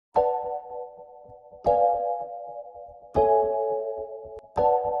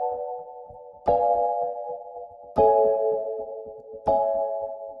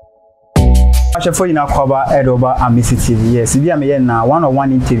Yamasha for you now cover Edoba amistytv. Yes, we are now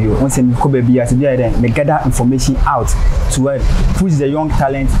one-on-one interview. Once in Kobe BS, we are then gather information out to push the young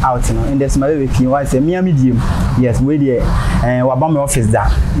talent out. You know, and there's my baby. Was a mere medium. Yes, we there. And what about my office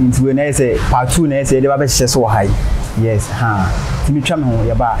that into when I say part 2, and I say the baby is so high. Yes, to me, chum home,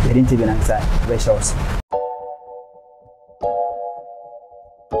 yaba, the interview and say, very short.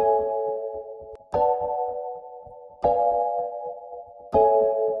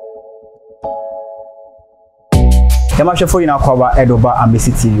 Yamasha for you now cover Edoba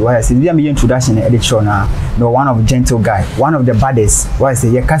amistytv. Why I say we are making introduction edition now. No, one of gentle guy, one of the baddest. Why I say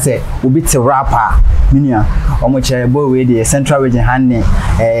you can say we beat a rapper. Minia, omoche boy we the central region hand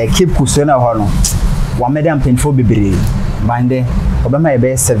keep kusona hono. Wa medam painful bibiri. Bande obama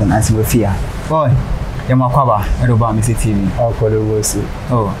be 7 as we fear. Boy, Yamakwa Edoba amistytv. Oh, Kodowasi.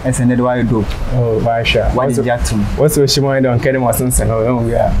 Oh, SND why do? Oh, Basha. What is that to? What's so she mind on Kedem was on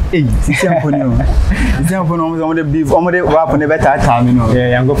we are. Hey, simple no. Simple no on the beef, on the rap on the better time, you know.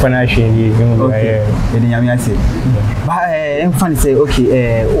 Yeah, I'm go for nation. Okay. Yeah, say. But I'm funny say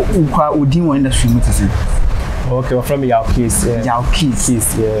okay, udin industry mutusin. Okay, we're from your case. Your case,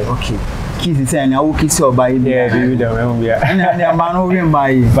 yeah. Okay. Kiss is saying I will kiss your by there. And the man over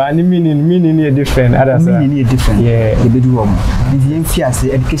by. But meaning different. Others meaning different. Yeah, the big room.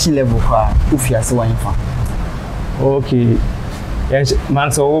 The education level for Ufias wine farm. Okay. Yes,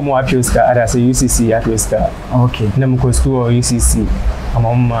 man, so more appeals car as a UCC at Wester. Okay. Namco school or UCC. I'm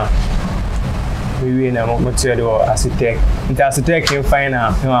on we na material as a tech. As a tech in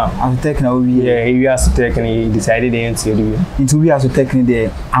final. As a tech now we as a tech and he decided into we as a tech in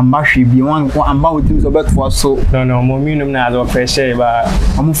there. I'm actually be one about things about for so. No, more minimum now pressure but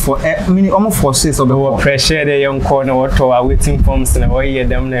almost for says about pressure the young corner or to waiting forms and away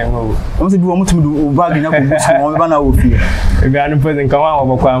them now. Almost do want to do bargain up with one over here. If you are not present, come on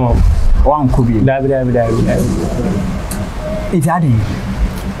over one could be it's adding.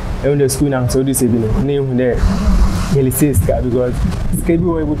 In the school now, so this evening, name there, because Skabi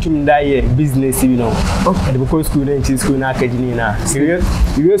were able to die business, you know. Okay, because school and school now, Kajina. Serious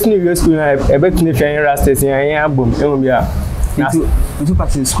school, I bet to the rastas in a boom, into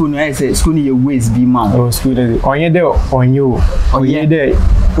passing school, I say, school your ways be man. Oh, school, on your day, on you, or your day,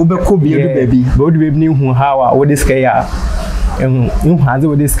 Ubercobi, baby, both baby knew how what this kaya. You had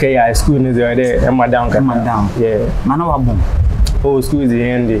with this kaya, school is there, and madam, yeah, Manu. Oh, school is the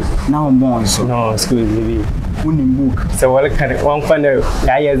end. Now I'm born, so no school is the winning book. So what kind of one kind of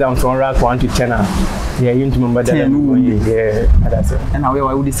years down from rack 1 to 10. Yeah, you remember that. Yeah, that's it. And now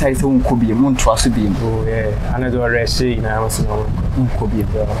I would decide to could be a moon trust to be. Oh, yeah, another rest. I was could be.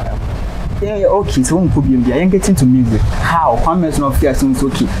 Yeah, okay, so could be. I ain't getting to music. How? One person of fear sounds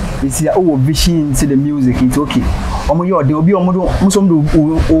okay. It's your vision to the music, it's okay. Omo yo de obi omo do musom do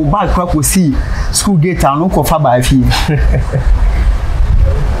o bag kwaku see school gate and no kofa ba fi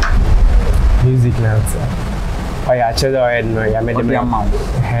music now sir o ya che do head no ya me de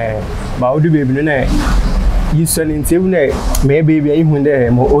ba o do baby no na you selling table na me baby ihun de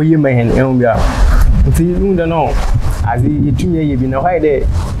mo oyi mehen ehun bia nti you don't know as it tumi ye bi na why de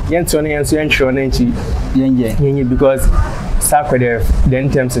yento no yenso yenhwe na nchi yenye because the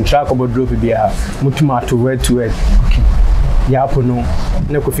terms and track about drop bia mutuma to word to word. Okay. Yapo no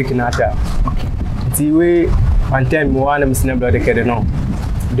na ko fikinata. Okay. Ti we one time mo wana msina blood kede no.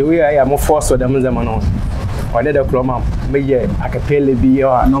 The way I am force for them zaman no. Wade da kroma me ye akapele bi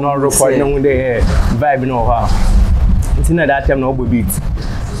ya no record no de vibe no ha. Ti na that time no obo beat.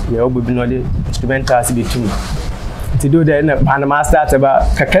 Yeah obo bi no de instrumentals be too. To do that, and my start about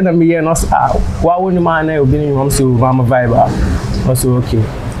Kakana me and us. Why wouldn't man be in home so Rama vibe? Also, okay.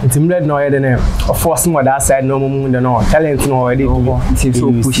 It's in red no head and of force more that side no moon than all talent no already. It's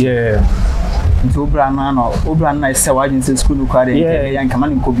so push, yeah. Into Obran or Obran, I saw in school, yeah, young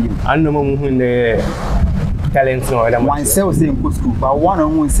commanding Kobe. I know moon the talent no one sells in good school, but one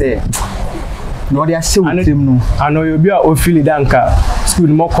on one say. No, they are still with him. No, I know you'll be a Philly Danka. School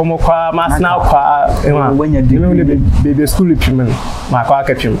more come qua, mass now qua when you're dealing with baby school payment. My quack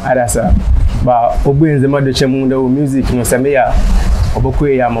him, Adasa. But obeying the mother chamundo music, no Samia,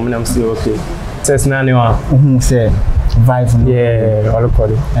 Oboquia, Momnam still okay. Says Nana, who say, vibe, yeah, all of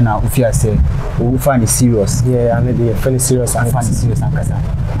it. And now, if you say, we find it serious, yeah, and they funny serious and funny serious.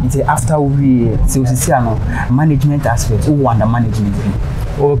 It's after we see management aspect, who want the management.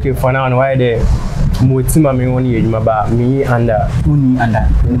 Okay, for now, why the Mutima me only about me under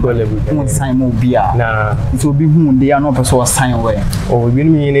sign more beer. Nah, it will be whom they are not also a sign away. Or we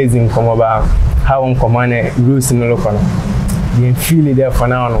me in come about how on command rules in the local. You feel it there for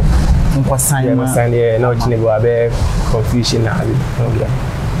now. No sign, yeah, no confusion.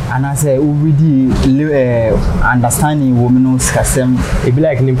 And I say already understanding women's custom. It be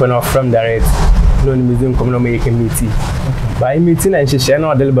like nimpa from direct. No museum come no make a meeting. By meeting and she share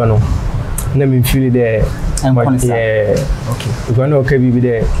no delbano. Na me feel there. Yeah. Okay. Because no okay be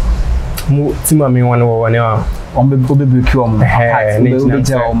there. Mu tima me one hour. Be barbecue no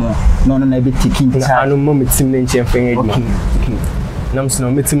be taking time. Anu mo me team na nche mfen edwuma. Okay. Nam so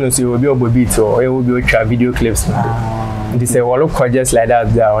me team no so obi obo beat or obi o twa video clips. They say we look just like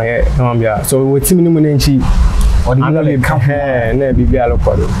that there so we team no na nchi or the no be come na bibi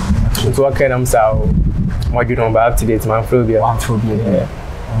alokodo. So what kind of sao what you know about today to man phobia. Yeah.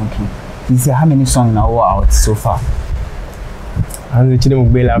 Okay. You see how many songs now out so far? I'm the children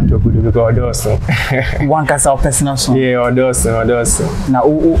of laptop because one nkansah personal song. Yeah, or those.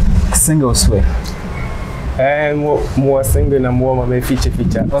 Now, singles way. More single and more my feature.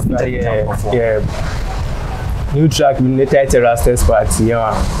 Yeah. New track with the title Rasters Party.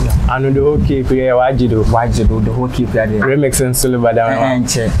 Yeah. And the whole keep here, Wajido, the whole keep there. Remix and solo down.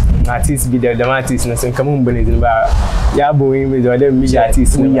 Artists be the artists and some come but yeah, boy, with other media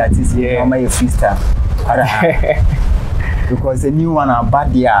artists. Yeah, my freestyle. Because the new one are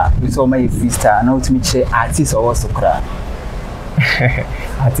bad there, we saw my freestyle and ultimately artists are also cry.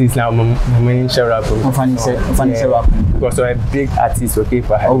 Artists now, my main show rapper. Funny rapper. Because I'm a big artist, okay,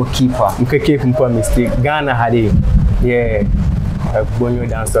 for her. Oh, keeper. You can keep him for mistake. Ghana had it. Yeah. Bonyo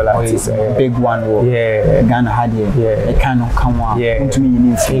dance all artist. Big one. Yeah. Ghana had it. Yeah. It cannot come on. Yeah. Into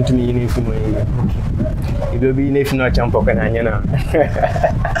me, it will be if not jump up and and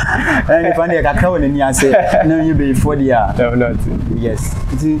if I need a cow and you say, no, you be 40 years. No, not. Yes.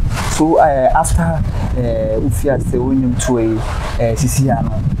 So after Ufia say when to a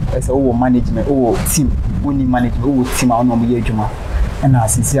Siciano, as all management, team, winning management, team on Juma. And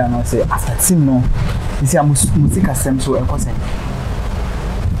as Siciano say after team no, you see, I must system so a person.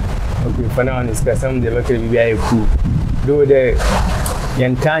 Okay, for now, it's because some the local be very cool. Though the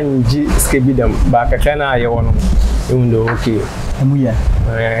Yantanji skibidam, back a cana, you want to okay. And we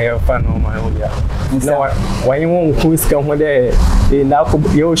are fan on my own. No, why you won't quiz come there? Now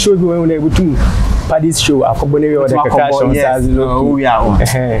you should be able to parties show akabenezer or the cash on size. Oh, we are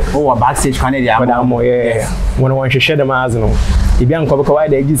oh, backstage Canada. But I'm when one should share the Mazno. If you uncover why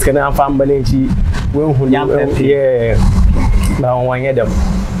they just can find Balenchi, yeah, now one head up.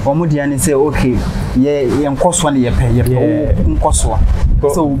 Omudiani say okay, yeah, cost one year pay, cost one.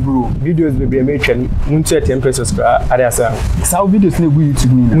 So, bro, videos will be made 10 pesos. Others how videos no go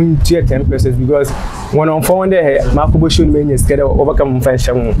YouTube me. 10 pesos because when on phone there, Marco show me instead of overcome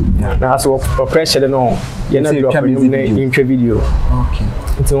fashion. Now, so pressure no, you're not dropping in video. Okay.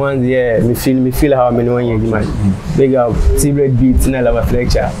 It's one yeah, me feel how many one year man. Big up, secret beats in a lava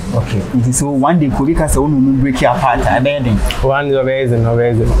lecture. Okay. So one day could be cast on break your apart. I bet one is amazing.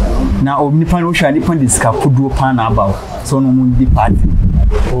 Now, Nipan Ocean, Nipan is kwadwo pan about so no moon be party.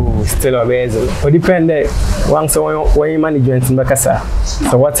 Oh, still amazing. But depend once when management in Makasa.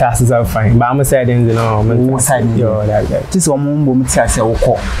 So what tasks are fine? But I'm saying you know, this one mumbo mutiase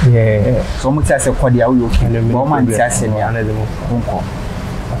oko. Yeah. So mutiase kwadia we okay. But man mutiase ne another mo.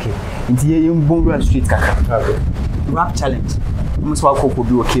 Okay. Inti ye mbongo street kaka. Okay. Rap challenge. Must wa koko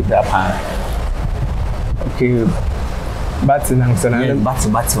do okay per pan. Okay. Battle and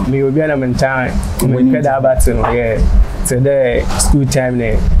battle. Me will be on a time. We pay that battle. Yeah. So the school time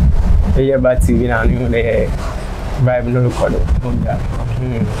there. Yeah, battle. You know, the vibe no record.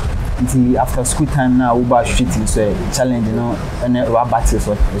 After school time now, we buy street in so challenge, you know, and we battle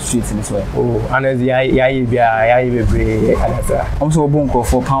for the street in this way. Oh, and as yeah, be also bunko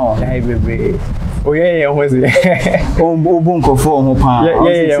for pound. Be. Oh yeah, was it? Oh, bunko for pound.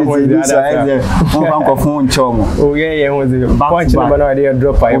 Yeah, was it? Bunko for chomo. Oh yeah, was it? Punch no idea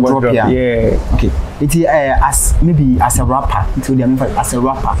drop. Yeah. Okay. It as maybe as a rapper. It will be as a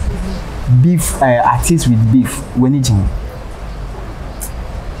rapper. Beef artist with beef when it.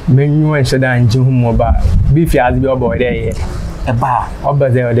 Menu and shada and Jim Moba. Beef has be over there. A bar. Over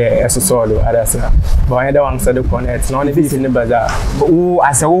there, as a solo, others. But I don't answer the connect. Not if it's in the bazaar. Oh,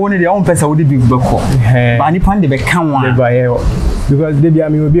 as a one of the own person would be before. But if I become one, because they be a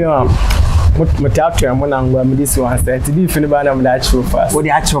museum. What after I'm going this one said to be finished by them that show fast. What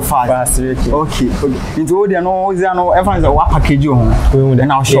the actual fast? Okay. Into all the no, everyone's a what package you home.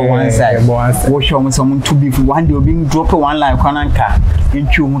 Then I'll show one side. We'll show someone to be one day being dropped one like Kananka in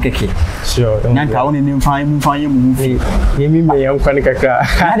Chumukeke. Sure. Nanka only fine movie. You mean me, I'm Kanaka.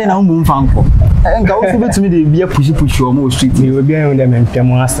 I don't know, Moonfanko. Enka wo be to me dey be push o mo street. We will be on them and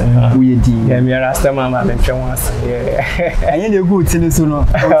tell us. We di. Yeah, me rasta mama and tell us. Yeah. And you go tin so no.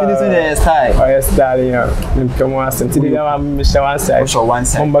 Tin so the style. Oh, yes, style yeah. Tell us. Today I'm Mr. One side. So one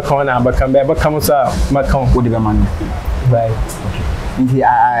side. Come back on but come back come so Macon. What the man. Right.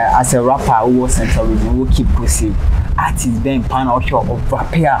 As a rapper who was central region, we keep pushing. Artists being pan out of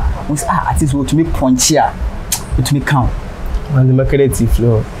rapper. We say artists will to make punchier. To make count. And the market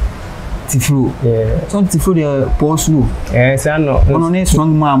flow. Tiflo. Yeah. Some tiflo the post no. Yes, I know. On a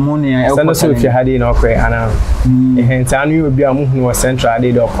strong man money. I also if you had in okay, and hence I knew be a movement was central.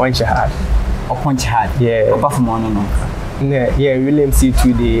 They do punch hard. Or punch hard. Yeah. Apart from one no. Yeah, William C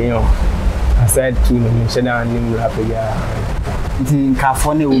today, you know. I said to him, shut down him rapper. In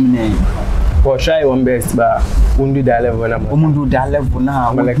California, women. Well, try one best, but won't do that level now. Won't do that level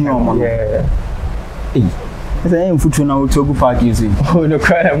now. Yeah. I am future now to go park using. Oh, no,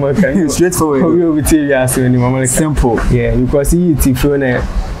 quite a more straightforward. We will tell you as well. Simple. Yeah, because he is if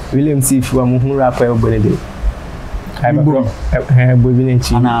William C. if you are moving rapper, everybody. I'm a baby.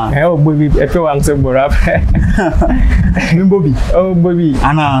 Oh, baby, everyone said, Bobby. Oh, baby.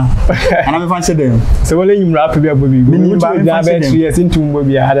 Anna, and I'm fancy them. So, when you rap, you are baby. We have 3 years into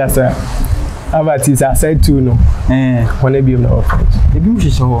Bobby. I had a sir. About this, I said to no. When they be on the offense. The beauty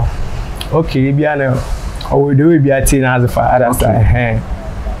show. Okay, be an or do we be a teen as a father side?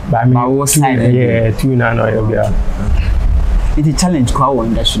 By me, was yeah, 2 nano. It's a challenge, Kwaku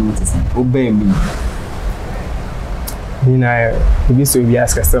industry. Obey me. You know, if you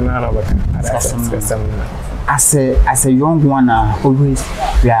ask us some as a young one, always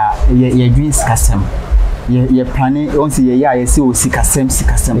you're doing custom. You're planning once a year, you see custom.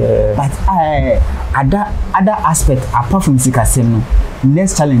 But other aspect apart from custom,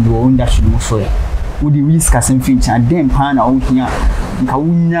 next challenge we industry move for. Would you risk custom feature and then pan out here?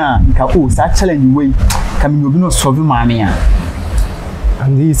 That challenge way coming you not solve my man.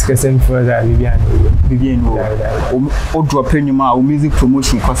 And this custom further, Vivian, or drop any more music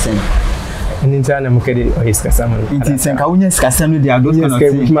promotion custom. And in time, I'm getting his custom. It is a Kaunia's custom, they are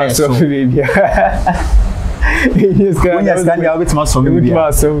doing myself, baby. Yes, can you have it muscle, baby?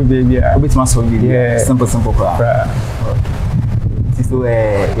 A bit muscle, yeah, simple. So,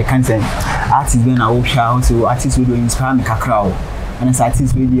 you can't say artists being a shout to artists who do inspire me, crowd, and as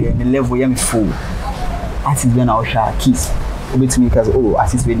artists really the level young full. Artists being a shout, kiss. Obit me because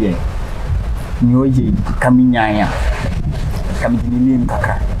artist video. Nyoji coming in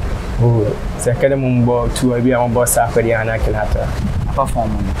kaka. Oh, second mumbo to a be on boss after the Anakinata. Apart from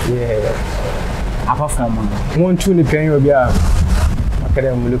yeah. Apart from one tune penny will be a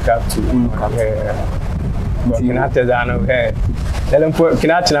academy look up to. Yeah. After that, okay. Tell them for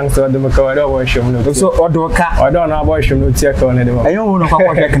Kinachi so the Macawado worship. So, or do I don't know worship no check on it. I don't know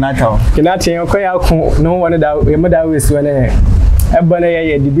what Kinachi, okay, no one that we mother is when a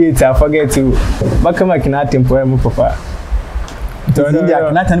debate. I forget to Bakama Kinatin poem, Papa.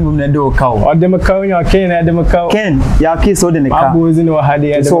 Not even do cow or the Macau, your cane at the Macau. Ken, your kiss or the car was in or had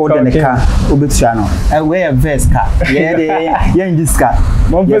the sword in the car, Ubit channel. I wear a vest car. Yeah, in this car.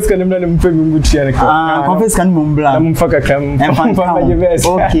 One first can let him put good channel. Confess can Mumbla, Fucker come and your vest.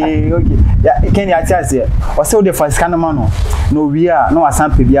 Okay. Yeah, can you attest it? Or so the first can mano. No, we are no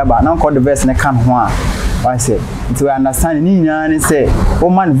assam Pibiaba, now call the vest and I can't one. I said, to understand Nina and say, oh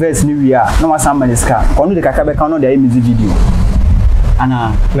man, vest new year, no assam in this car. Only the Kakabekano, the AMISTY video.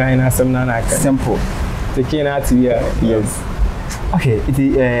 Anna, simple. The key out yes. Okay, it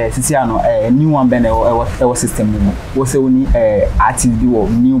is a new one banner or system. Was only artist do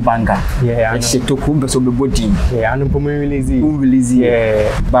new banger. Yeah, she took home so be body. Yeah, and release.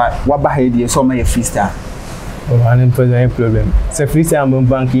 Yeah, but what behind you so my freestyle? Oh, and problem. So freestyle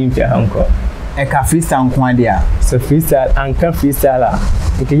banking for uncle. A freestyle one there. So freestyle and freestyler.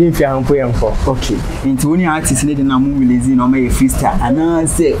 Okay, if you are paying for okay. Into only artists need na move releasing or my freestyle. And I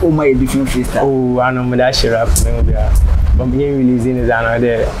say, oh my different freestyle. Oh, I know that share up. But me releasing is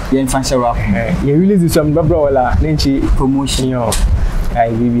another. You fancy rap. You release some bro la. Nenchi promotion yo. I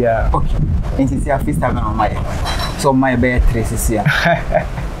be okay. Into see a freestyle on my. So my bad traces here.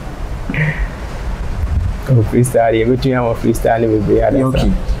 Oh, freestyle. You go to your freestyle will be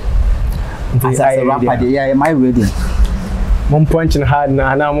okay. As a rapper, yeah, am I ready? One punching hard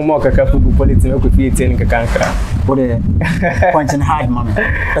now, and I'm more kaka politics no could be in Kakanka. What a punching hard, man.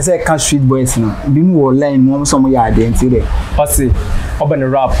 I say, can't street boys, no. Be more line, one some yard today. Hussy, open a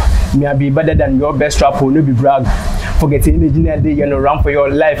rap. May I be better than your best rapper, no be brag. forget energy na day you know run for your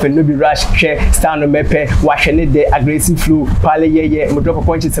life and no be rush share stand no mepe wash any day aggressive flow pale ye mo drop a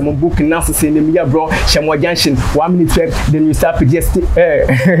punch say mo book now say me ya bro shemo junction 1 minute trip then you start just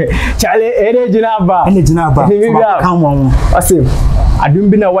Charlie energy na ba come on asim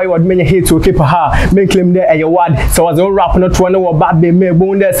adum bi na why word menya hate okay pa ha men claim there a word so was all rap not one no bad be me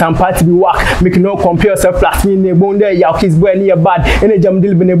bon there some party be work make no compare yourself plus me ne bon there ya kids boy near bad any jam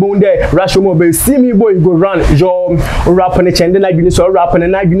deal be ne bon there rush mo be see me boy go run jo rap on the chende na you so rap on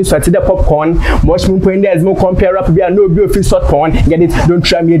na you so to the popcorn much mo point there is mo compare rap be no be office short porn get it don't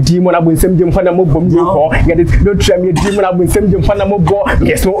try me demon abun sem dem fana mo bom go get it don't try me demon abun sem dem fana mo bo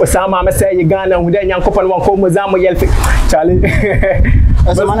yes mo Osama me say you Ghana hu there nyankopon wan ko mo zamo yelfi Charlie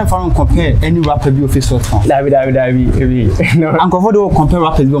as a man from compare any rapper be office short porn David no uncle for do compare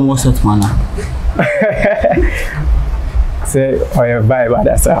rappers be more short man say oya vibe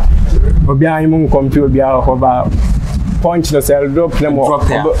that's up obi an mu compare obi a hoba punch no sell drop them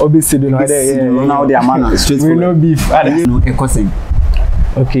obi see do no there now they are man straight we no beef no equation.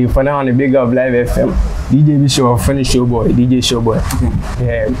 Okay, for now on the big of Live FM, DJ B show, funny show boy, DJ show boy.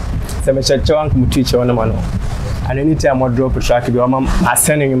 Yeah, so me check on come Twitch on man. And anytime I drop a track, I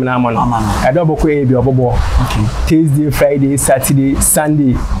send him na man. I double ko be obobo. Okay. Tuesday, Friday, Saturday,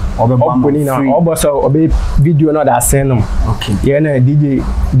 Sunday. Opening now. Obo so obe video na that send them. Okay. Yeah, na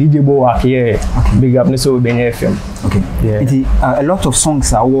DJ boy work here. Big up no so be FM. Okay. Yeah. A lot of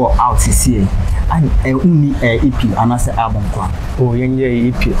songs are out this year. And only EP and as album kwa. Oh,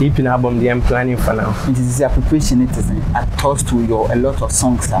 EP na album they am planning for now. It is a preparation. It is a toast to your a lot of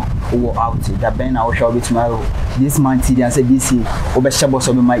songs that were out. That Ben I will show it tomorrow. This month they say this year. Obeshabo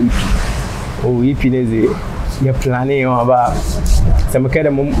so be my EP. Oh, EP is you're planning about. Some kind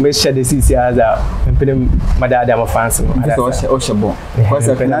of me share the CC as a them my dad am fans. Because Oshabo. Because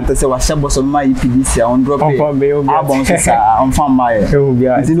I cannot say Washabo so my EP this year on drop album on fan my.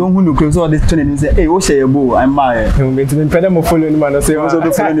 It's no who close all this training say hey Oshabo I'm my. Me to be them follow the man say also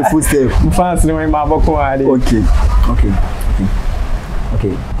the follow the footstep. Fans no my boko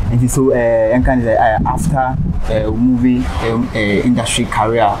Okay. And so after movie industry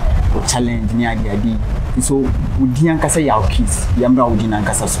career challenge near the so udi ankasa yaw kids yambra udi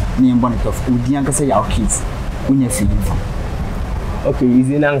ankasa so ni bonnet of udi ankasa yaw kids unya feeling from okay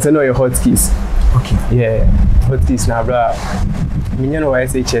easy nang say no your hot kids okay yeah hot kids na bra minya no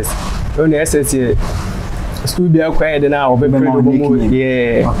SHS on SSC school be acquired na obebe do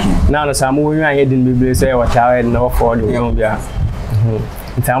yeah okay now no samu wen an yedin bibele say what tired na for the young bia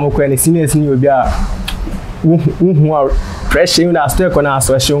ntamu kwa ni seniors ni obi a hu pressure na stay ko na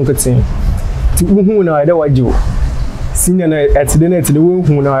so hye nkotin who na ida wajo senior na atide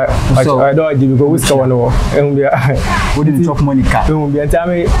who na ida wajo because we score no ehunbia we dey chop money ka ehunbia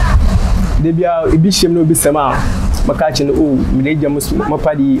ntame de bia ibi shem no bi sema maka chi no o medeja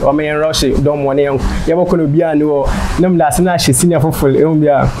mopadi o men rush don wona yan ya bako no bia ne o nam da se na hye senior fofol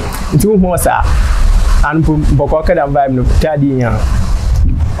ehunbia nti hu ho sa anpo boko ka da vibe no tadi yan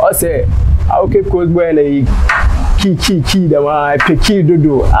o say okay cold boy na key da ma key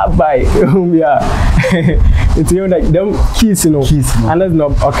dodo abai ya it's you like them keys no and that's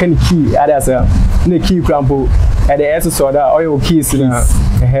not okay key others the key crampo at the S so that oil keys na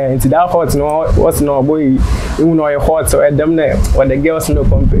into that hot no what's no boy you know your hot so at them there when the girls no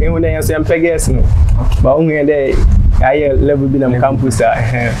come you know say am girls no but on there I level be na campus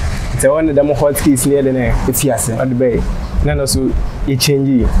it's one of them hot keys near the if you say on the bay no so it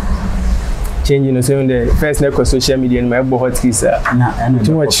changing no say on the first network social media and my hot keys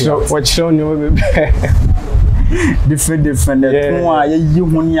too much what show no different you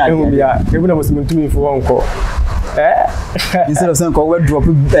money yeah even I was meant to me for one call instead of saying we drop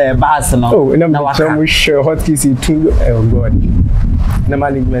bars now oh na we share hot keys too oh god na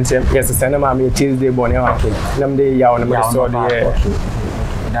management yes say na ma Tuesday born okay nam dey yaw na my store there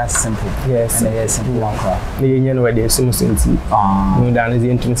that's simple yes and yes simple one cry ni yen no dey so senti no dan is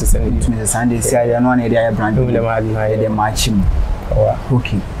into Sunday say I no na dey brand no dey match him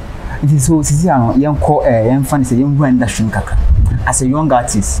okay it is so sisi ano yen ko yen fan say yen hu industry kaka as a young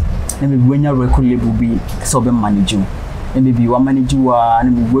artist maybe when you record label be so be manage you maybe you manage you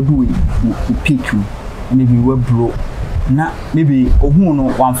and maybe do we pick you maybe we bro na maybe ohun no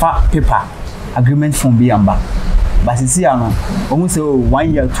one fa paper agreement form be amba but sisi ano ohun say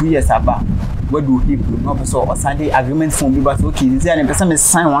 1 year 2 years aba we do hip no person or Sunday agreement form be but okay sisi ano person me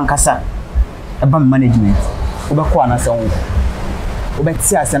sign one kasa aba management obekọ ana say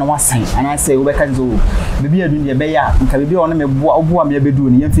obeti ase na wasan ana say obeka zo bebi adu ne be ya nka bebi ono me boa me bedu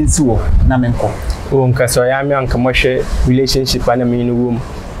ne yemfinsi wo na menko o nka so ya me anka mo hwe relationship ana me no wom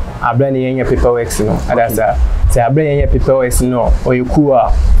abla ne yenya paperwork no adasa say I bring people is no or you cool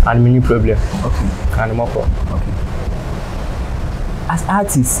and many problem. Okay. And more. Okay. As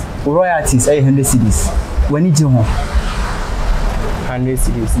artists, royalties, 100 cedis. When you do 100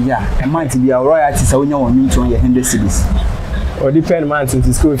 cedis. Yeah, a month to be a royalties. I will know you to 100 cedis. Or depend months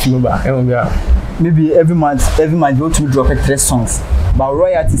into school if you maybe every month go to drop 3 songs. But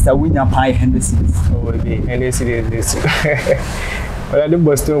royalties are winning up 100 cedis. Oh, the 100 cedis. Well, I do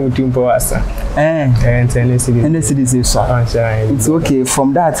Boston with 2 hours. And 10 cedis is so. It's okay.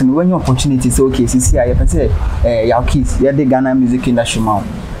 From that, when your opportunity is okay, see, I say, your kids, you're the Ghana music industry now.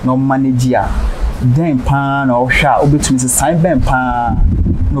 No manager. Then pan or shot, obey to Mrs. Simon Pan,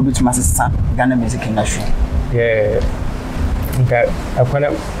 no bit to Master Ghana music industry. Yeah. Okay. I want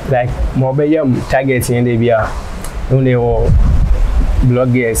to like more by targeting in the beer. Only all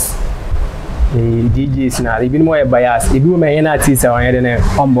bloggers. DJs now, even more bias. If you may not teach our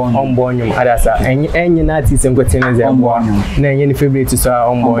unborn you, others are any artists and continues unborn. Then any favorite to saw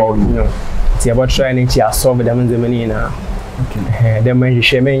unborn, you know. It's about trying to solve them in the menina. Okay. Then when you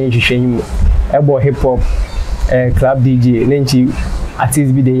share about hip hop, club DJ, then she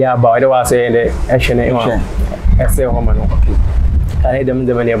artists be the year about the was a action. I say, woman. Okay. I them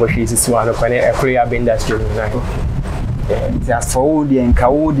the money about she's one of a career industry. Just for the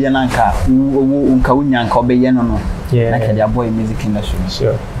Nkaudi and Anka, Unkaunya and Kobe Yano, like their boy music industry.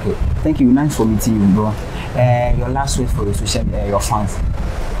 Sure. Okay. Thank you. Nice for meeting you, bro. Your last word for your social media, your fans.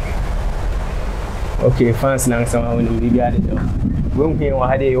 Okay, fans now someone will be added. When we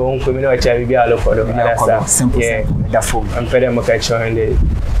had a own criminal child, we are local. Simple. Yeah, the phone. I'm better more catch on the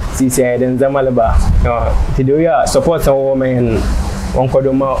CCI and Zamalaba. No, Tidoya support some woman on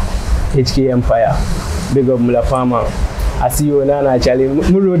Kodoma HK Empire. Big up Mulapama. I see you Nana Charlie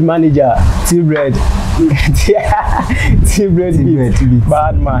Road manager, T-Bread. T-Bread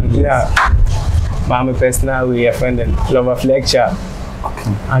bad man, yeah. Mama personal way, a friend and love of lecture.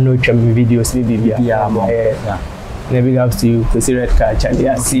 Okay. I know some videos, maybe yeah. Big up to you, to see red card, Charlie.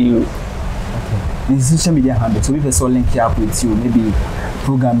 I see you. Okay. In social media handle, so if I saw link up with you, maybe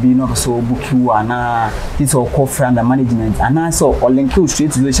program being not so book you and it's all coffee and management, and I saw or link you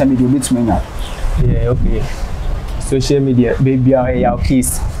straight to social media with me. Yeah, okay. Social media, baby, our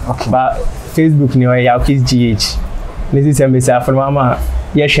kids. Okay. But Facebook, no, our kids GH. This is a message from Mama.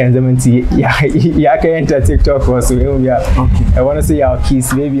 Yes, and them yeah, can enter TikTok also. Yeah. Okay. I want to say our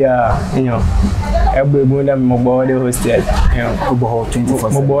kids, baby, you know, every morning mobile hostel. You know, mobile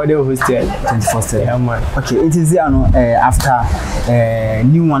 24/7. Mobile hostel 24/7. Yeah, man. Okay, it is after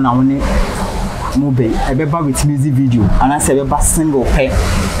new one I want mobile a beba with music video and I say beba single pay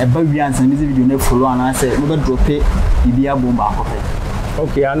a baby and music video no follow and I say we drop it ibia bomba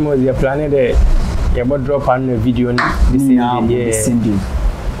okay animals you planning there you about drop on video the same day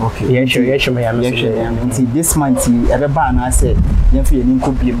okay yeah sure this month e beba and I say you for you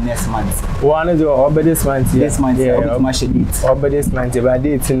could be next month one is over this month yeah over this month but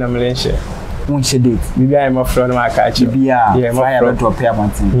date in Malaysia. One date. Maybe I'm a friend of my catch. Yeah, fly drop here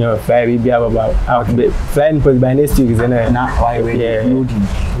mountain. No, fly we be about out flying post by next week is in a why loading.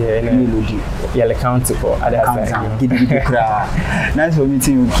 Yeah, loading. Yeah, accountable. Nice for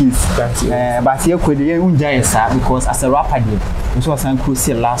meeting you, kids. Thank you. But here could you enjoy because as a rapper did, it was an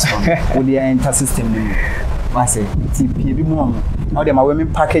crucial last one with the entire system. I say, TP more. Now they are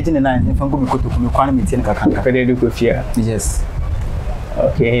women packaging and if I'm going to go to meeting. Yes.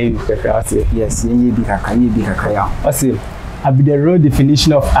 Okay, yes, you be kaka. Awesome. I be the real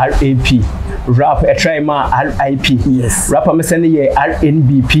definition of RAP. Rap, a try ma RIP. Yes. Rap, I'm sending ye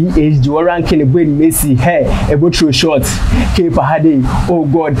RNB, PhD, ranking a brain Messi, hair, a butcher short, Cape Hade. Oh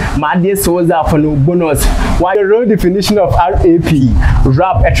God, my dear souls are for no bonus. Why the real definition of RAP?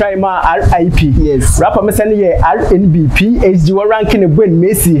 Rap, a try ma RIP. Yes. Rap, I'm sending ye RNB, PhD, ranking a brain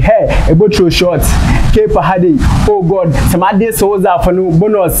Messi, hair, a butcher short, Cape Hade. Oh God, my dear souls are for no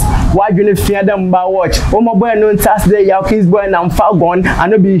bonus. Why do you fear them by watch? Oh my boy, no Thursday, your kids. And I'm far gone. I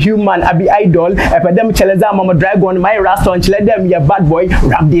no be human, I be idol. If them challenges, mama dragon, my Rockstone, let them be a bad boy.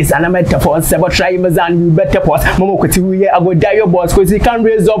 Rap this and I'm at the force. Several try and you better pause. Mama Kuti, I go die your boss, because you can't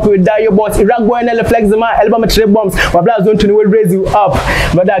raise up with die your boss. Iraq go and flex my album trip bombs. But blast zone to will raise you up.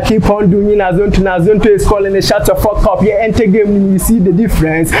 But I keep on doing zone to is calling a shut the fuck up. Yeah, enter game, you see the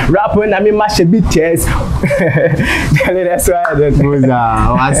difference. Rap when I mean mash a bit test. That's why I don't know.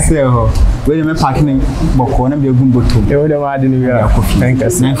 I say, when you're packing, but corner be a good bottom. Thank you.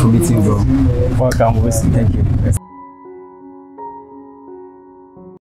 Thanks for meeting, bro. Welcome. Thank you.